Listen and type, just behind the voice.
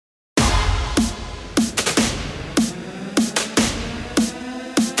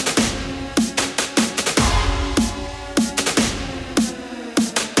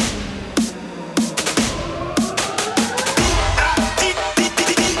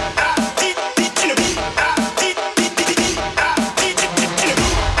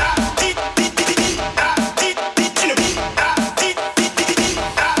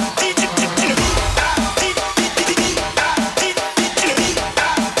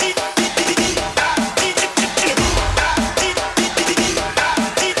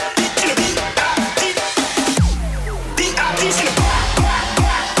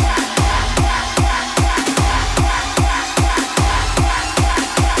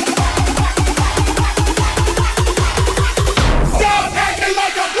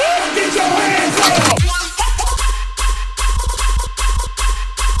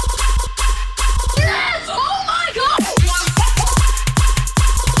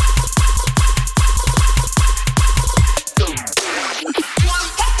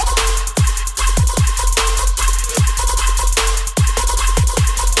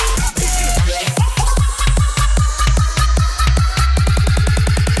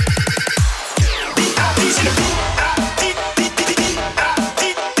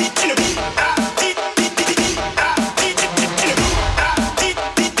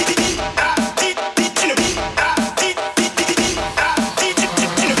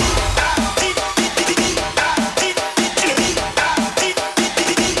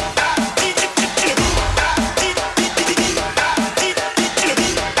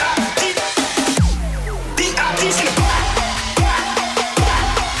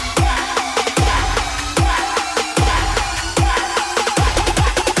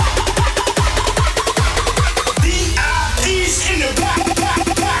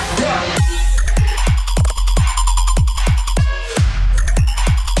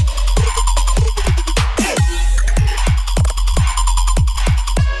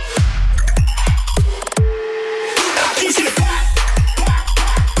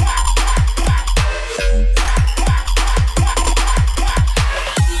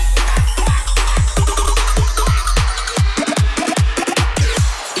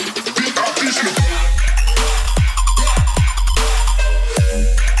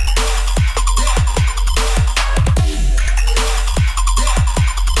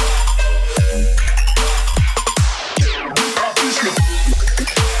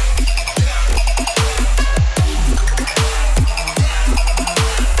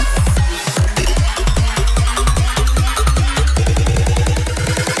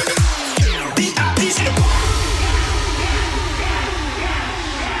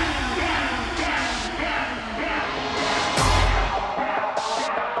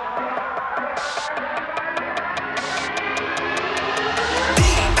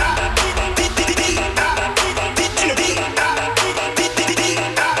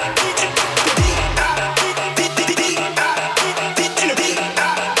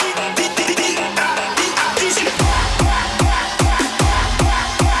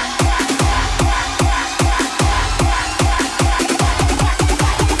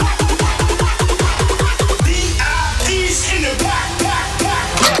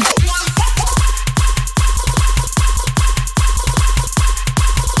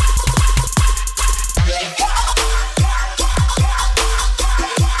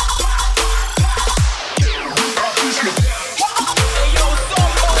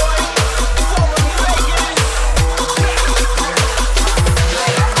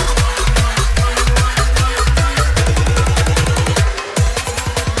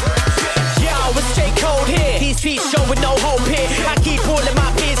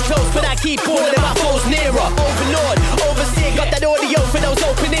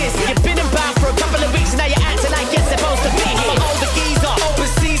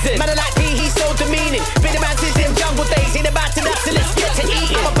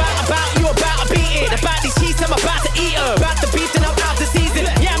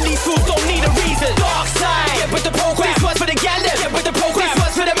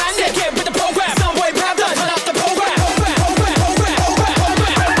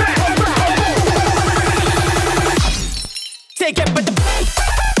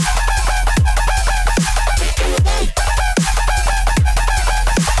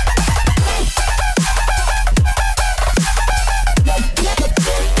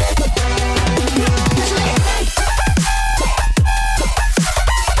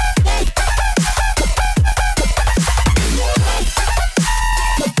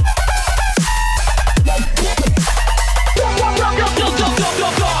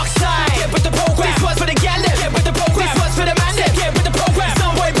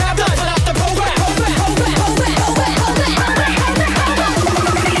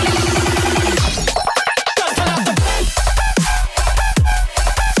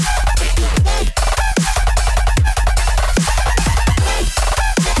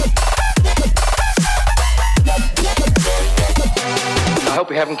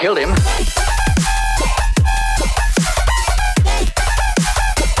We haven't killed him.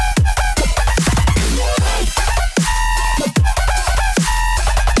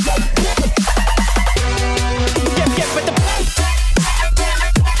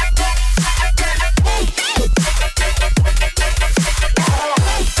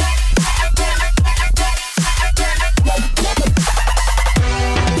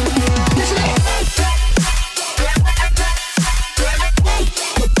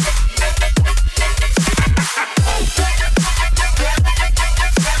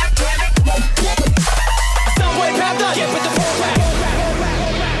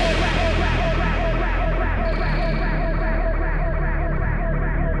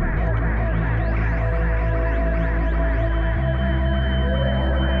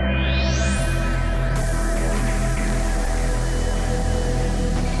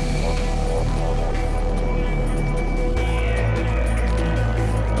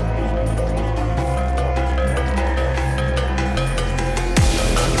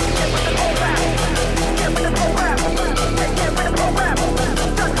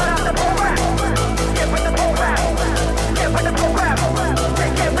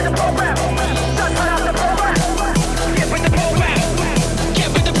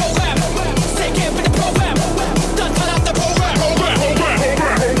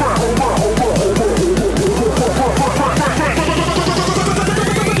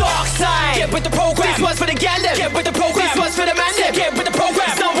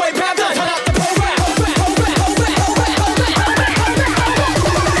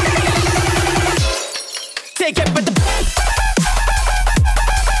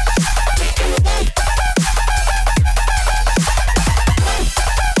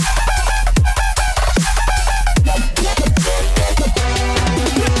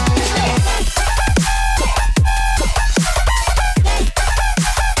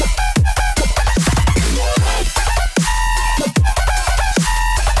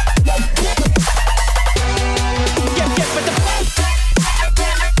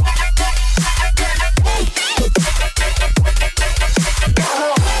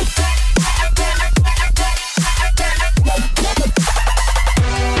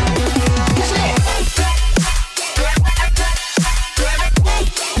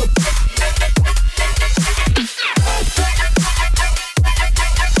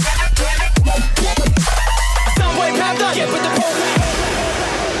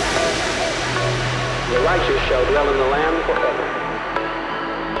 I can feel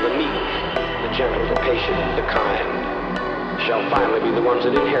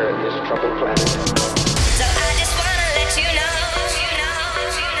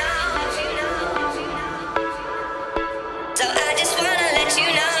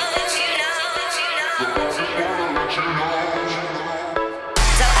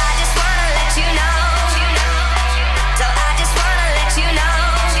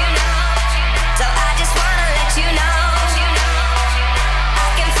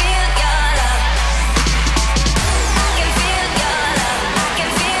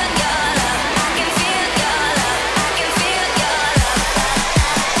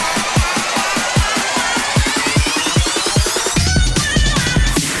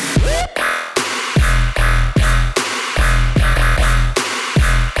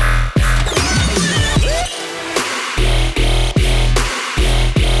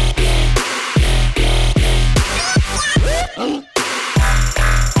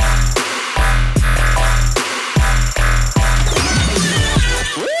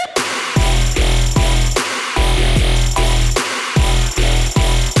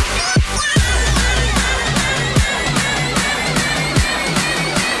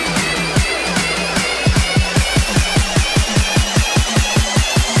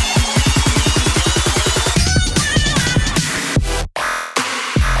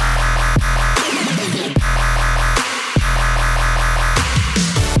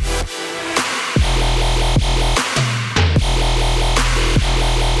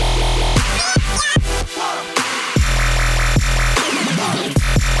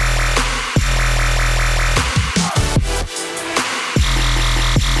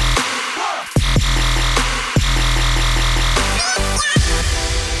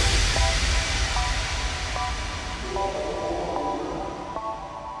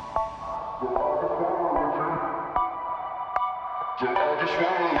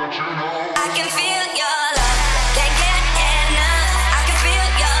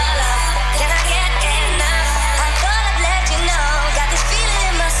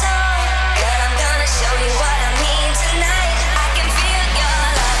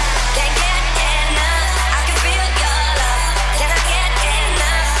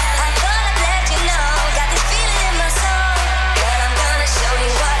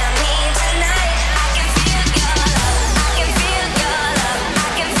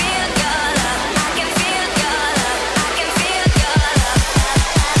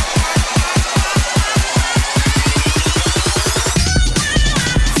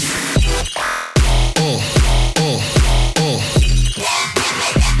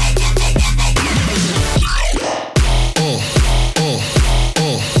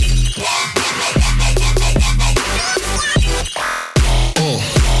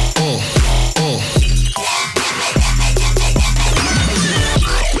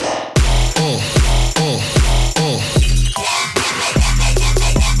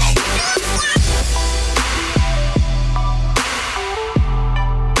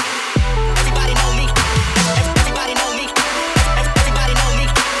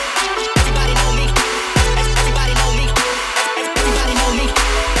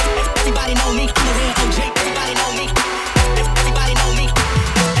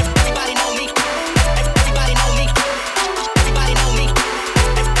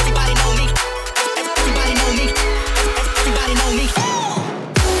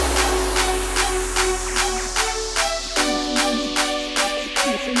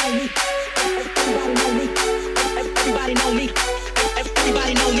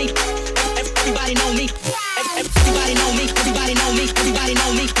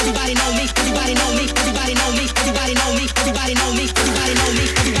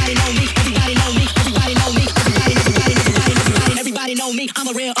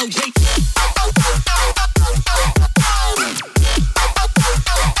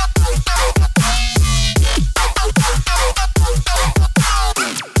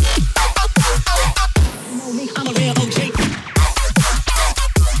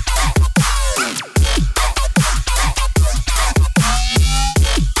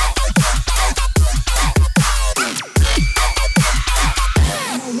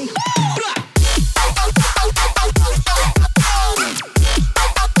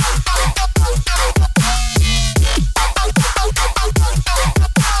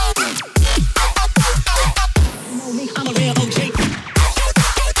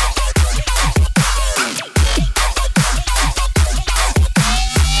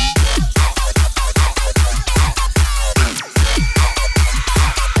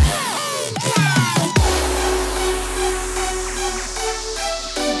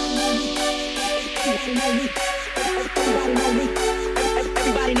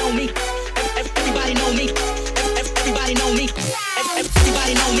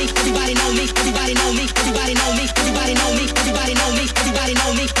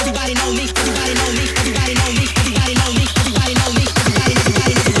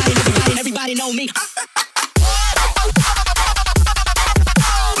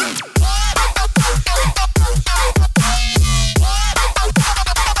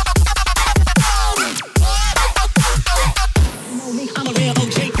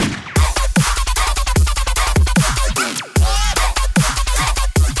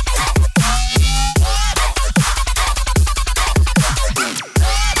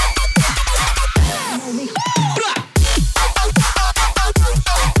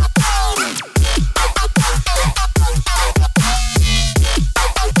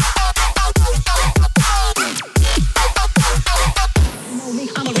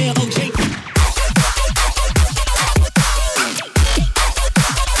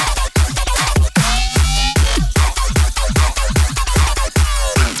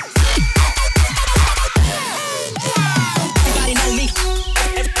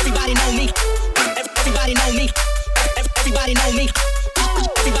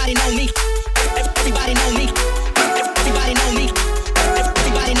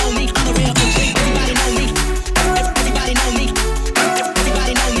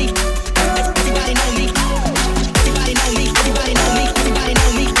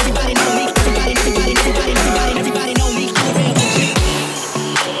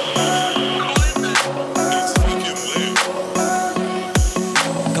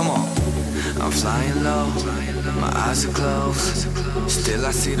Still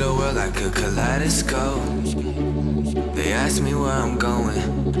I see the world like a kaleidoscope. They ask me where I'm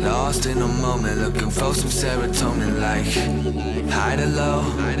going, lost in a moment, looking for some serotonin like high to low,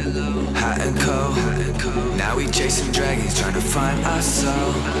 hot and cold. Now we chasing dragons, trying to find our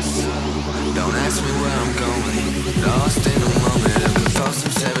soul. Don't ask me where I'm going, lost in a moment, looking for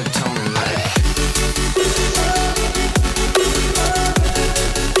some serotonin like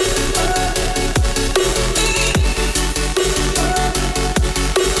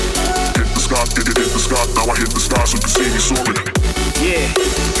hit the sky, now I hit the stars, so you can see me soaring. Yeah.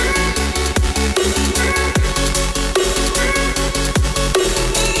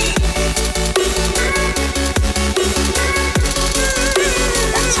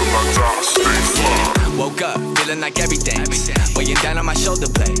 Until I die, stay fly. Woke up, feeling like everything's weighing down on my shoulder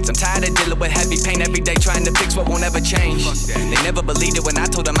blades. I'm tired of dealing with heavy pain every day, trying to fix what won't ever change. They never believed it when I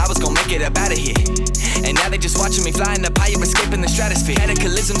told them I was gonna make it up out of here. And now they just watching me flying up higher, escaping the stratosphere.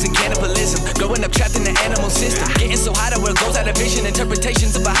 Cataclysms and cannibalism, growing up trapped in the animal system. Getting so high that where it goes out of vision,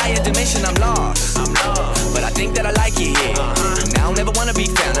 interpretations of a higher dimension. I'm lost, but I think that I like it here. Now I'll never wanna be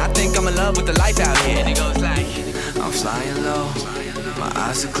found, I think I'm in love with the life out here. And it goes like, I'm flying low, my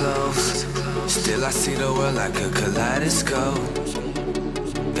eyes are closed. Still I see the world like a kaleidoscope.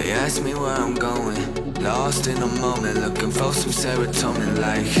 They ask me where I'm going, lost in a moment, looking for some serotonin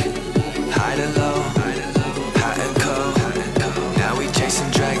like high to low, hot and cold. Now we chasing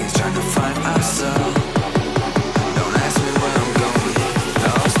dragons, trying to find our soul. Don't ask me where I'm going,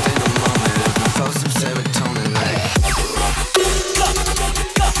 lost in a moment, looking for some serotonin like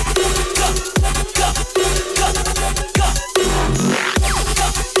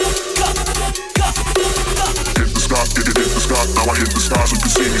hit the sky, now I hit the stars, so you can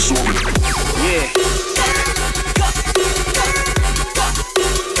see me soaring. Yeah.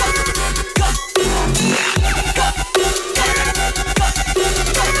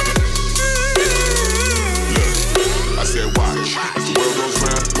 I said watch, as the world goes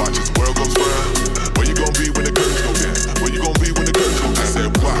round, watch as the world goes round. Where you gonna be when the curtains go down? Where you gonna be when the curtains go down? I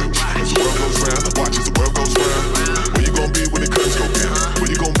said watch, as the world goes round, watch as the world goes round. Where you gonna be when the curtains go down? Where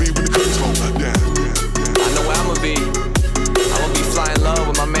you gonna be when the curtains go down? I know where I'ma be. I'ma be flying low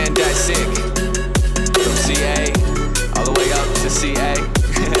with my man Dad Sick. From CA, all the way up to CA.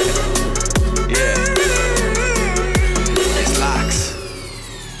 Yeah. It's Locks.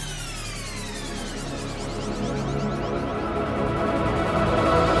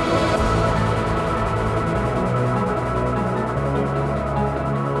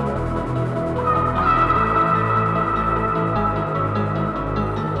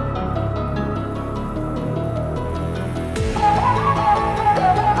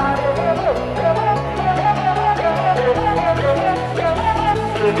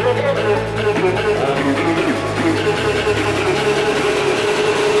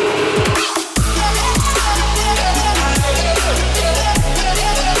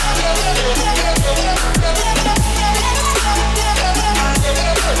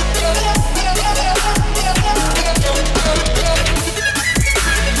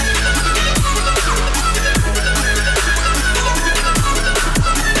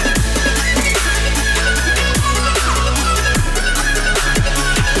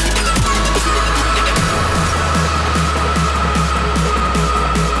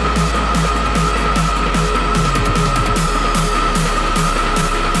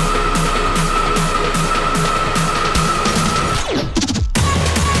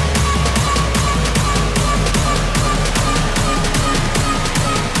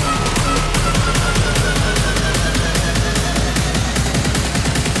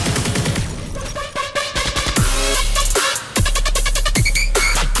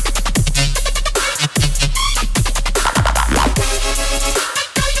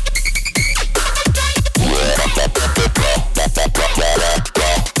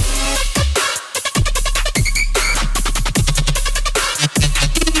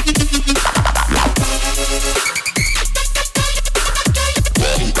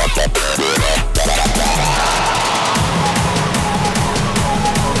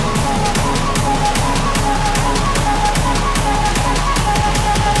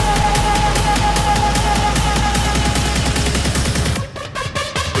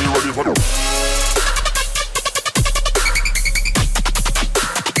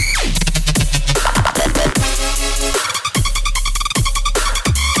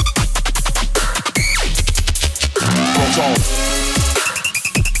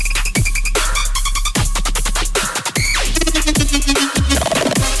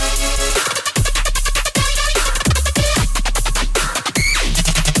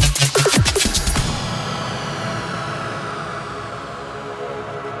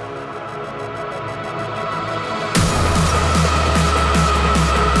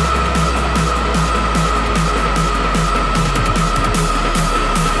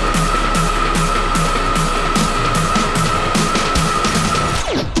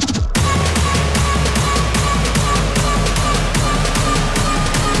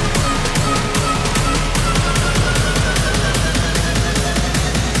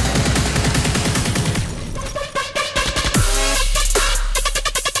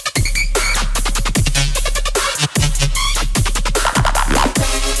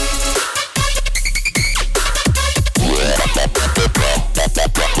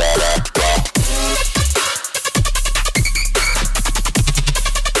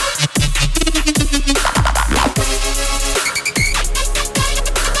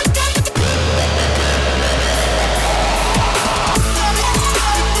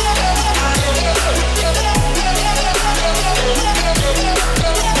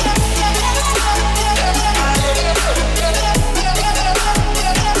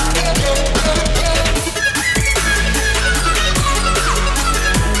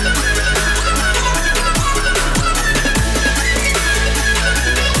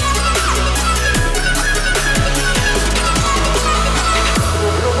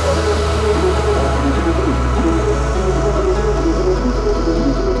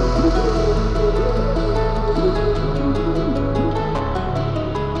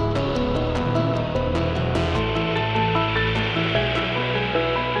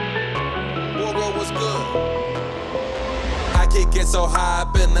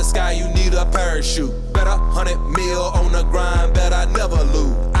 the sky, you need a parachute. Bet 100 mil on the grind, bet I never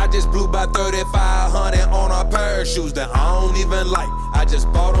lose. I just blew by 3,500 on a pair of shoes that I don't even like. I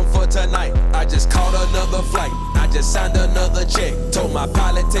just bought them for tonight. I just caught another flight. I just signed another check. Told my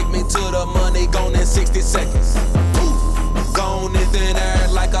pilot take me to the money, gone in 60 seconds. Poof, gone in thin air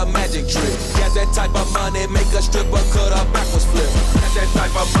like a magic trick. Got that type of money, make a stripper cut a backwards flip. Got that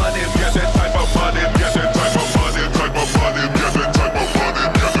type of money, got that type of money, got that type of money, type of money, got that type of money,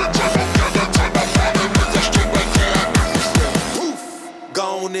 got that type of, got that type of money, make a stripper cut a backwards flip. Poof,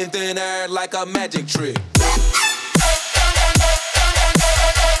 gone in thin air like a magic trick.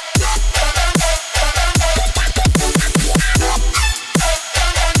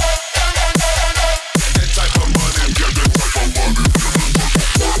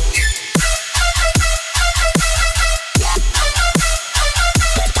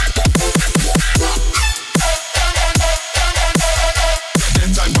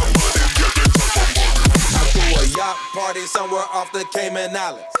 Party somewhere off the Cayman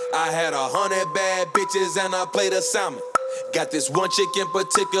Islands. I had 100 bad bitches and a plate of salmon. Got this one chick in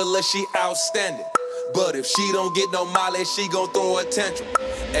particular, she outstanding. But if she don't get no mileage, she gon' throw a tantrum.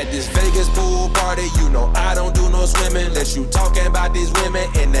 At this Vegas pool party, you know I don't do no swimming unless you talking about these women.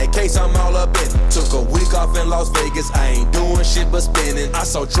 In that case, I'm all up in it. Took a week off in Las Vegas, I ain't doing shit but spinning. I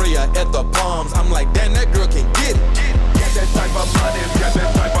saw Drea at the Palms, I'm like, damn, that girl can get it. Got that type of money, got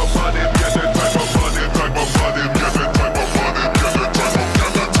that type of money, got that type of money, type of money, got that type of money, got that type of,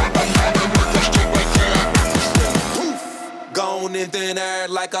 got that type of money, make a stripper cut. Poof, gone in thin air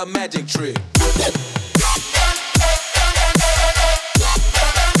like a magic trick.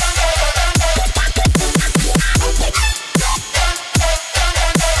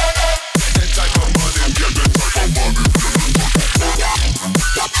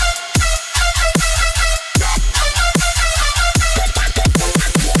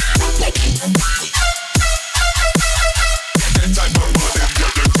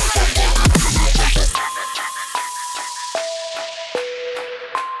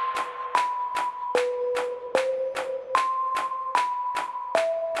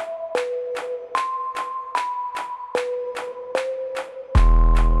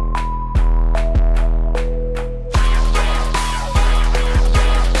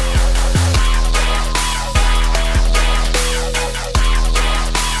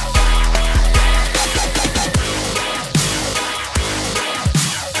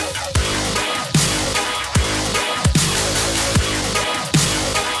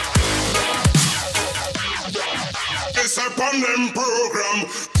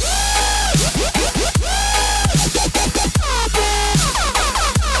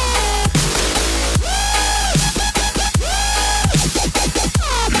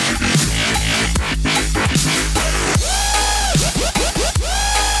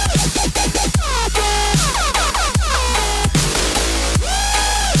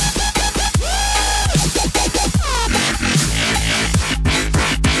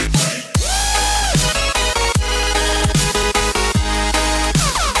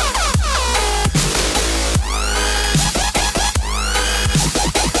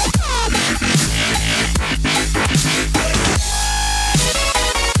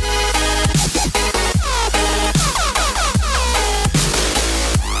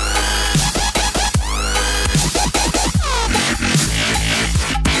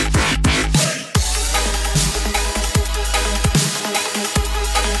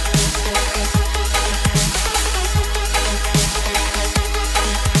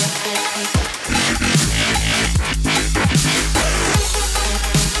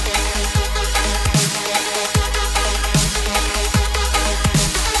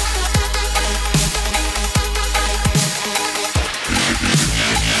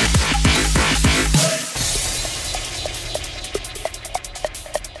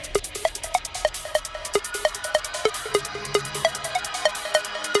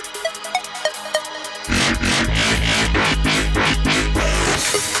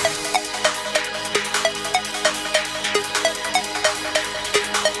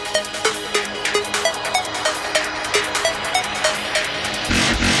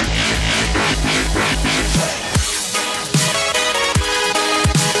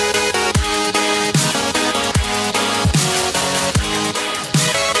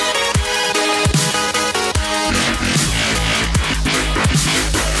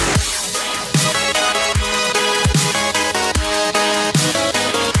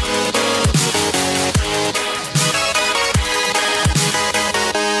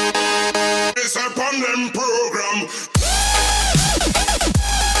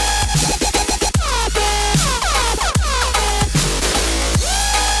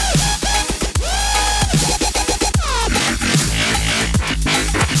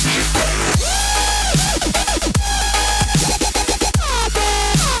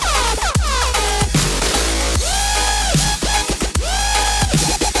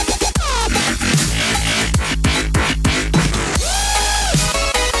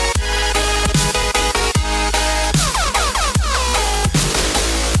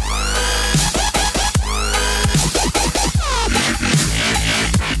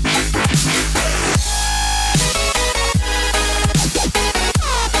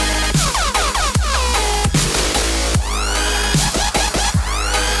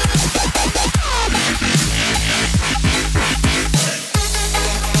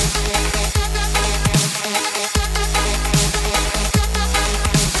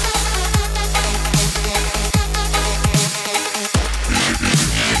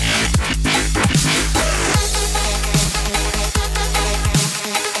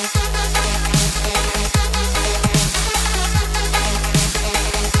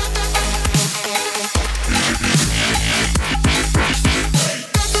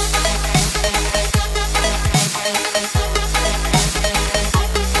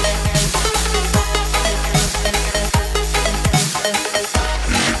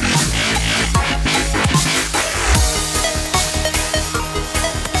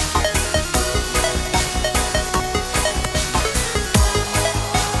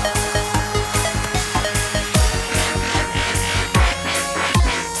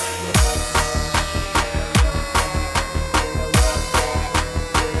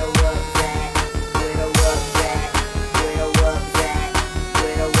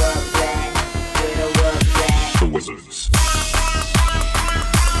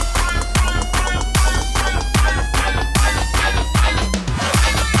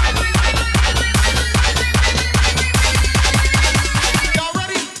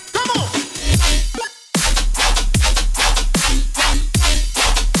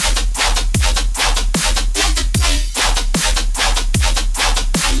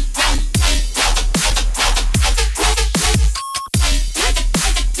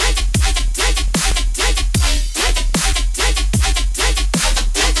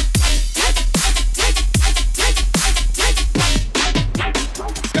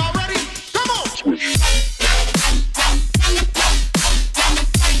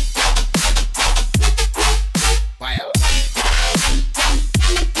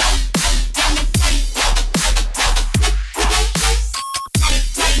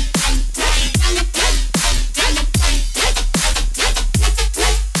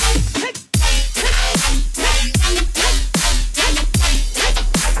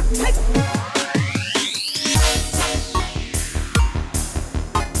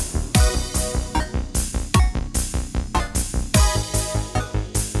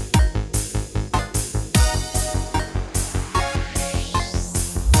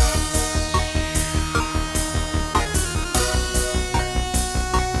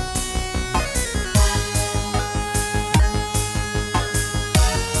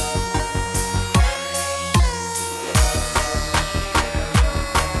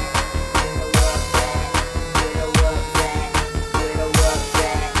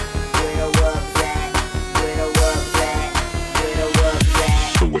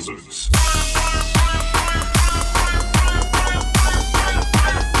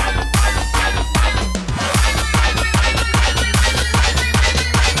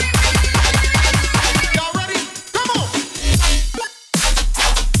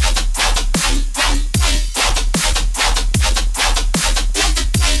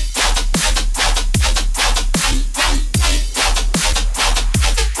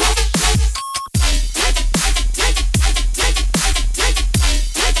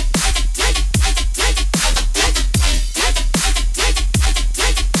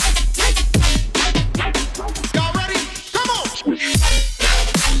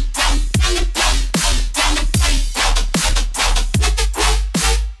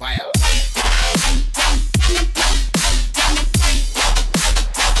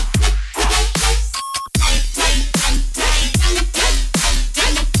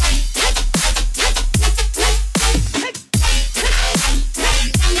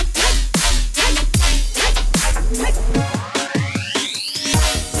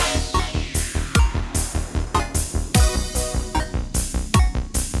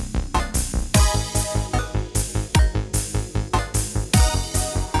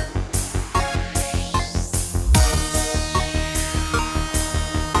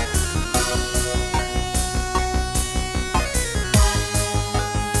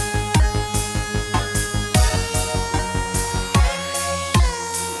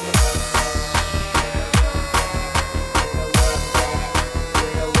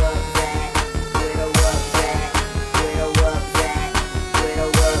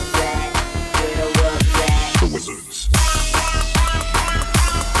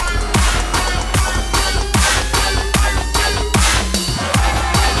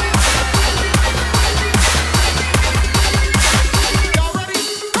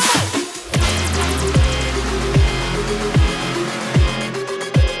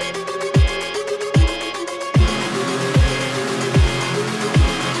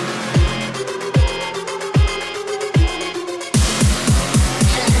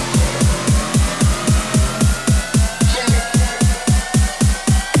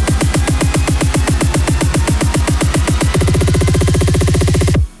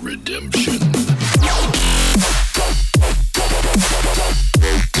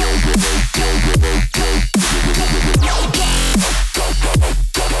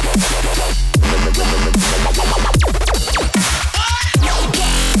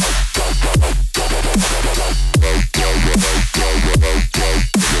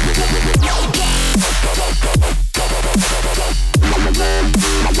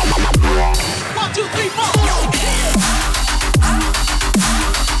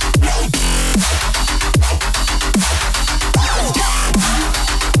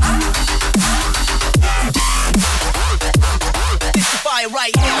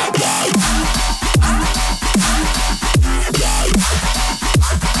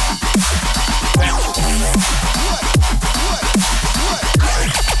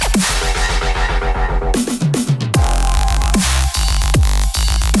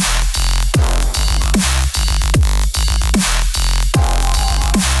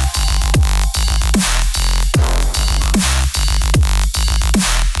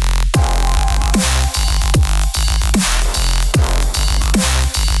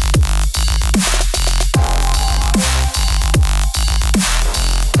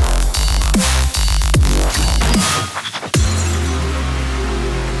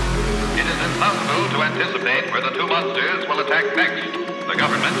 act next. The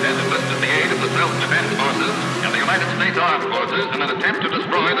government has enlisted the aid of the Self-Defense Forces and the United States Armed Forces in an attempt to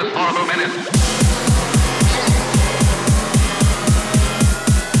destroy this horrible menace.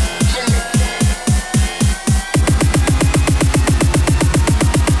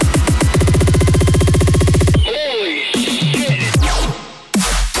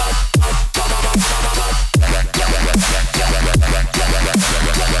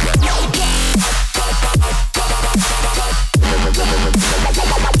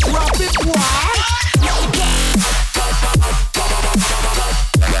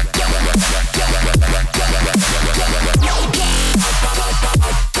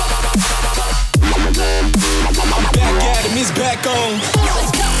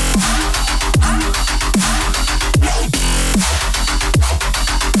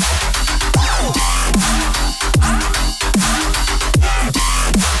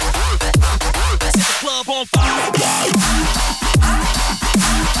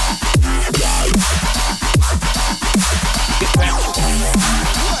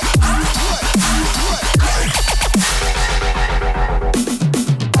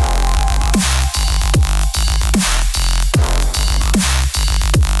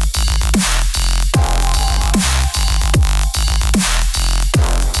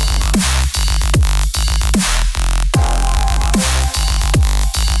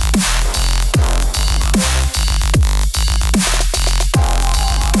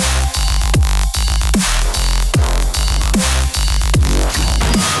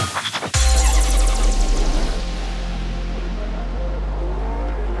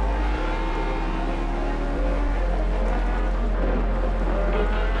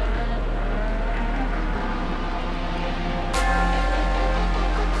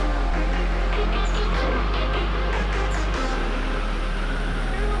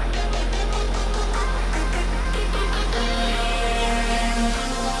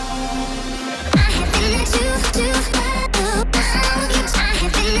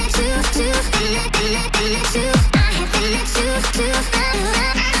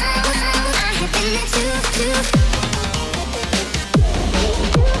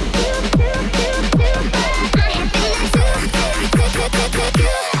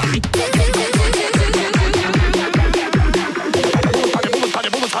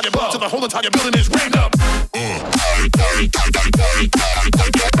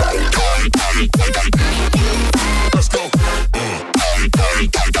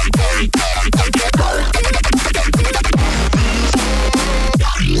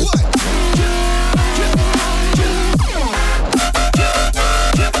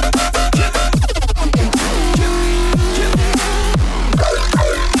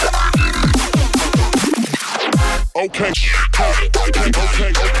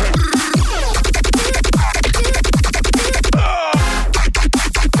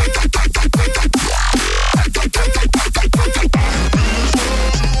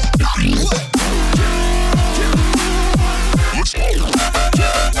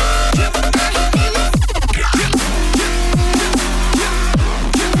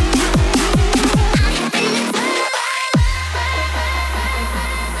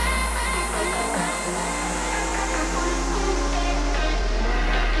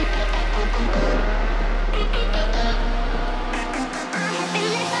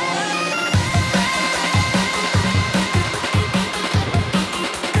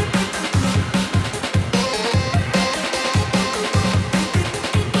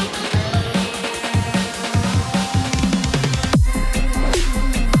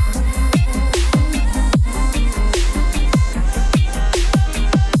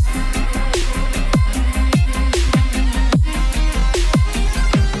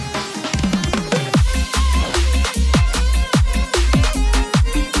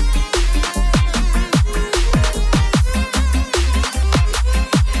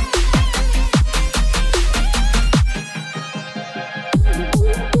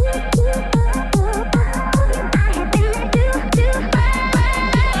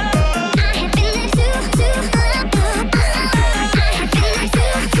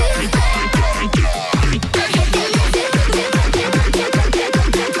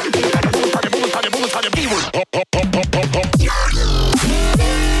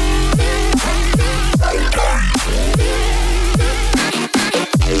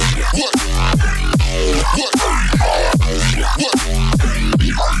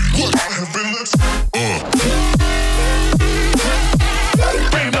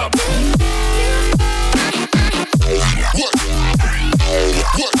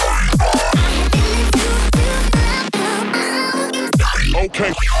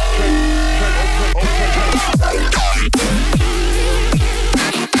 Okay.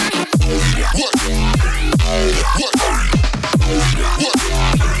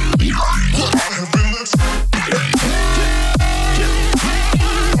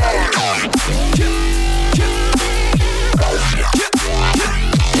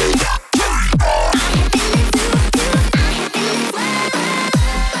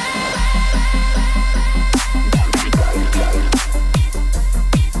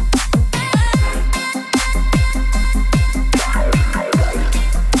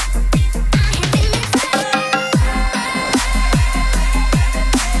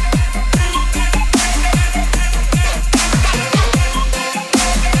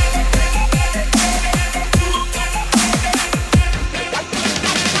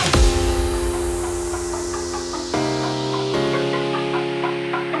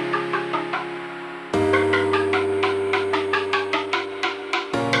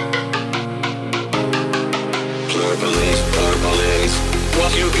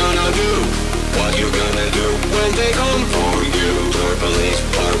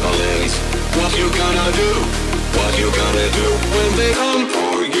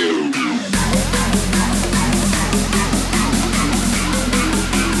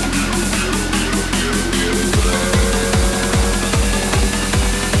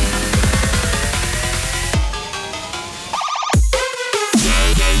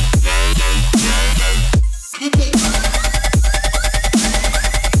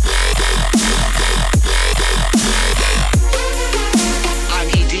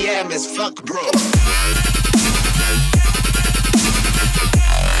 EDM as fuck, bro.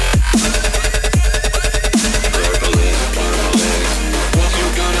 What you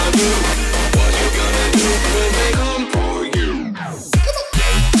gonna do? What you gonna do when they come for you?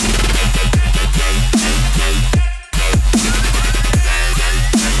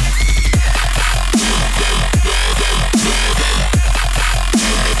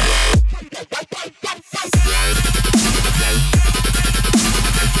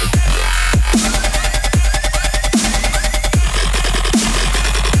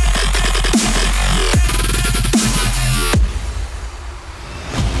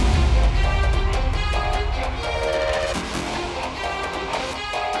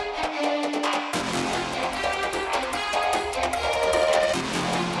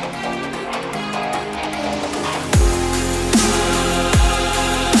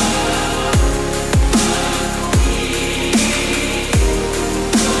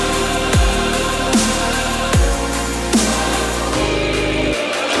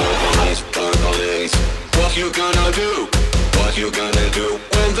 What you gonna do? What you gonna do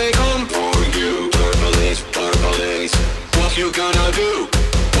when they come for you? Police. What you gonna do?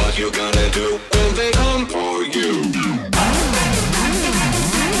 What you gonna do when they come for you?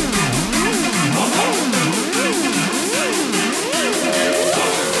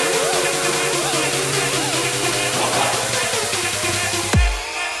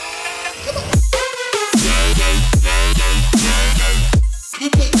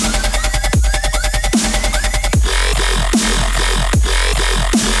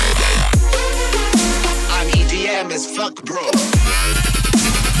 I'm EDM as fuck, bro.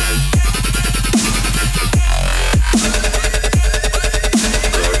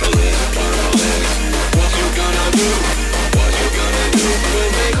 What you gonna do? What you gonna do when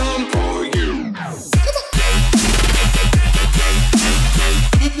they come for you?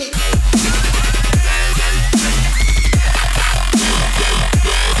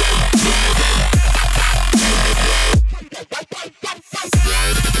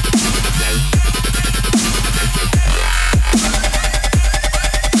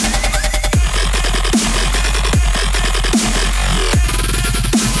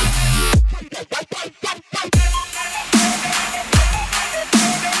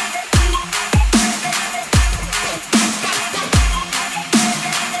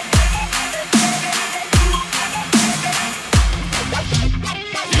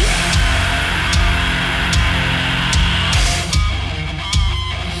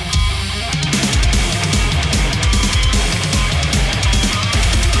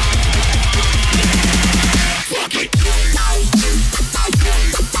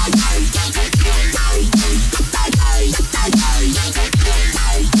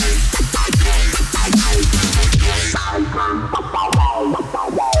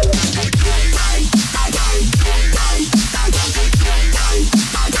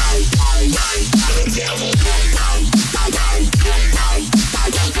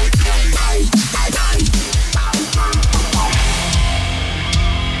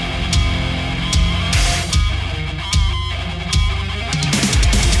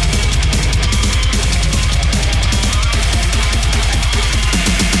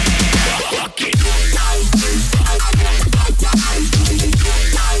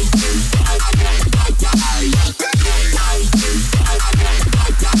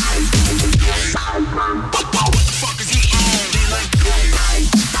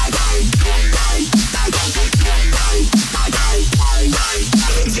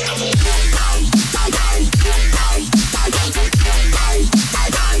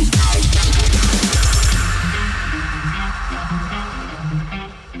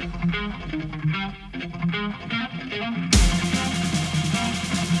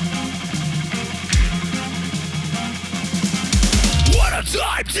 What a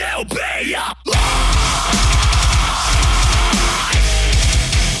time to be alive!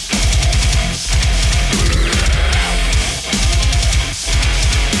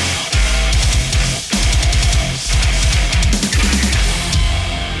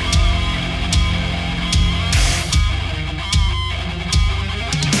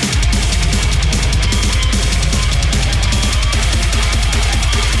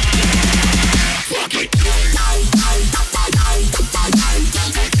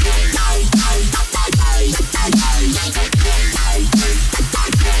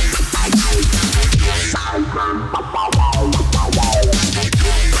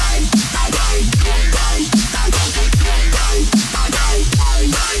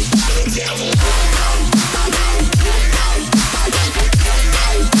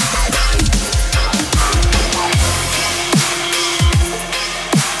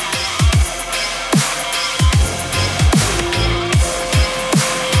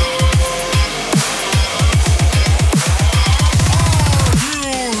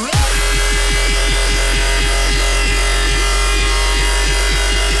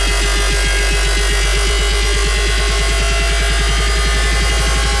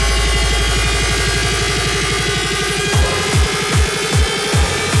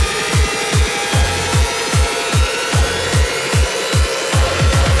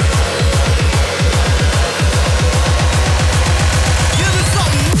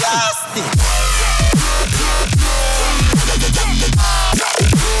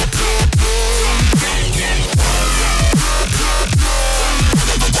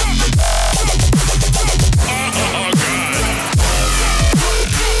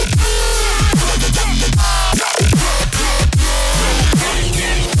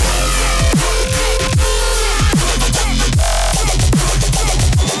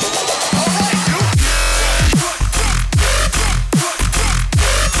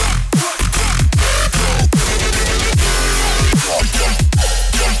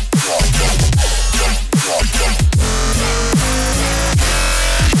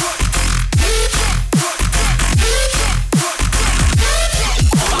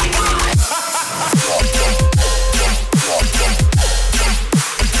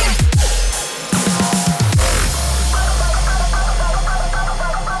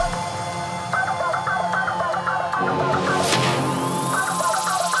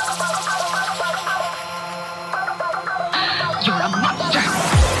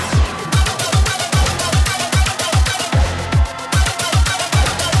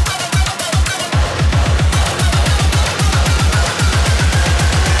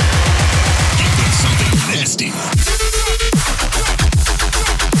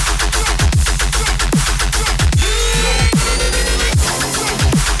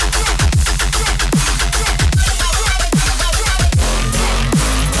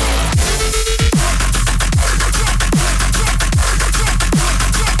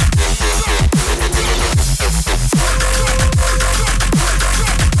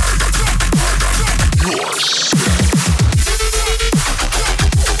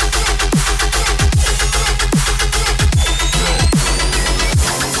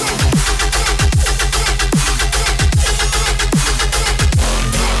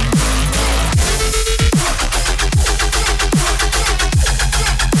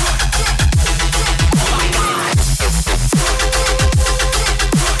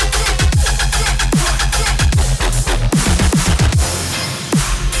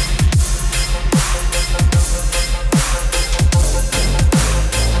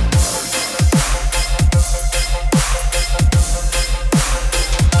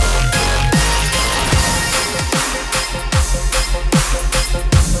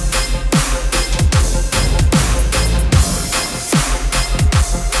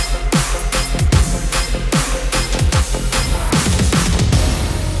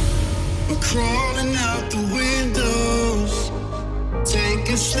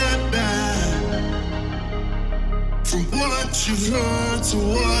 a step back from what you've learned to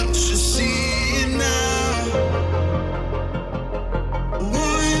what you see now.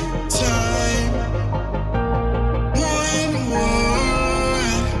 One time, one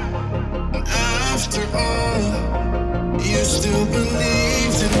word, and after all, you still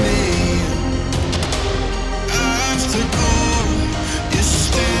believed in me. After all, you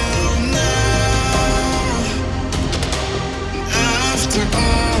still now. After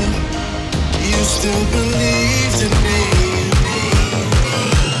all, you still believe.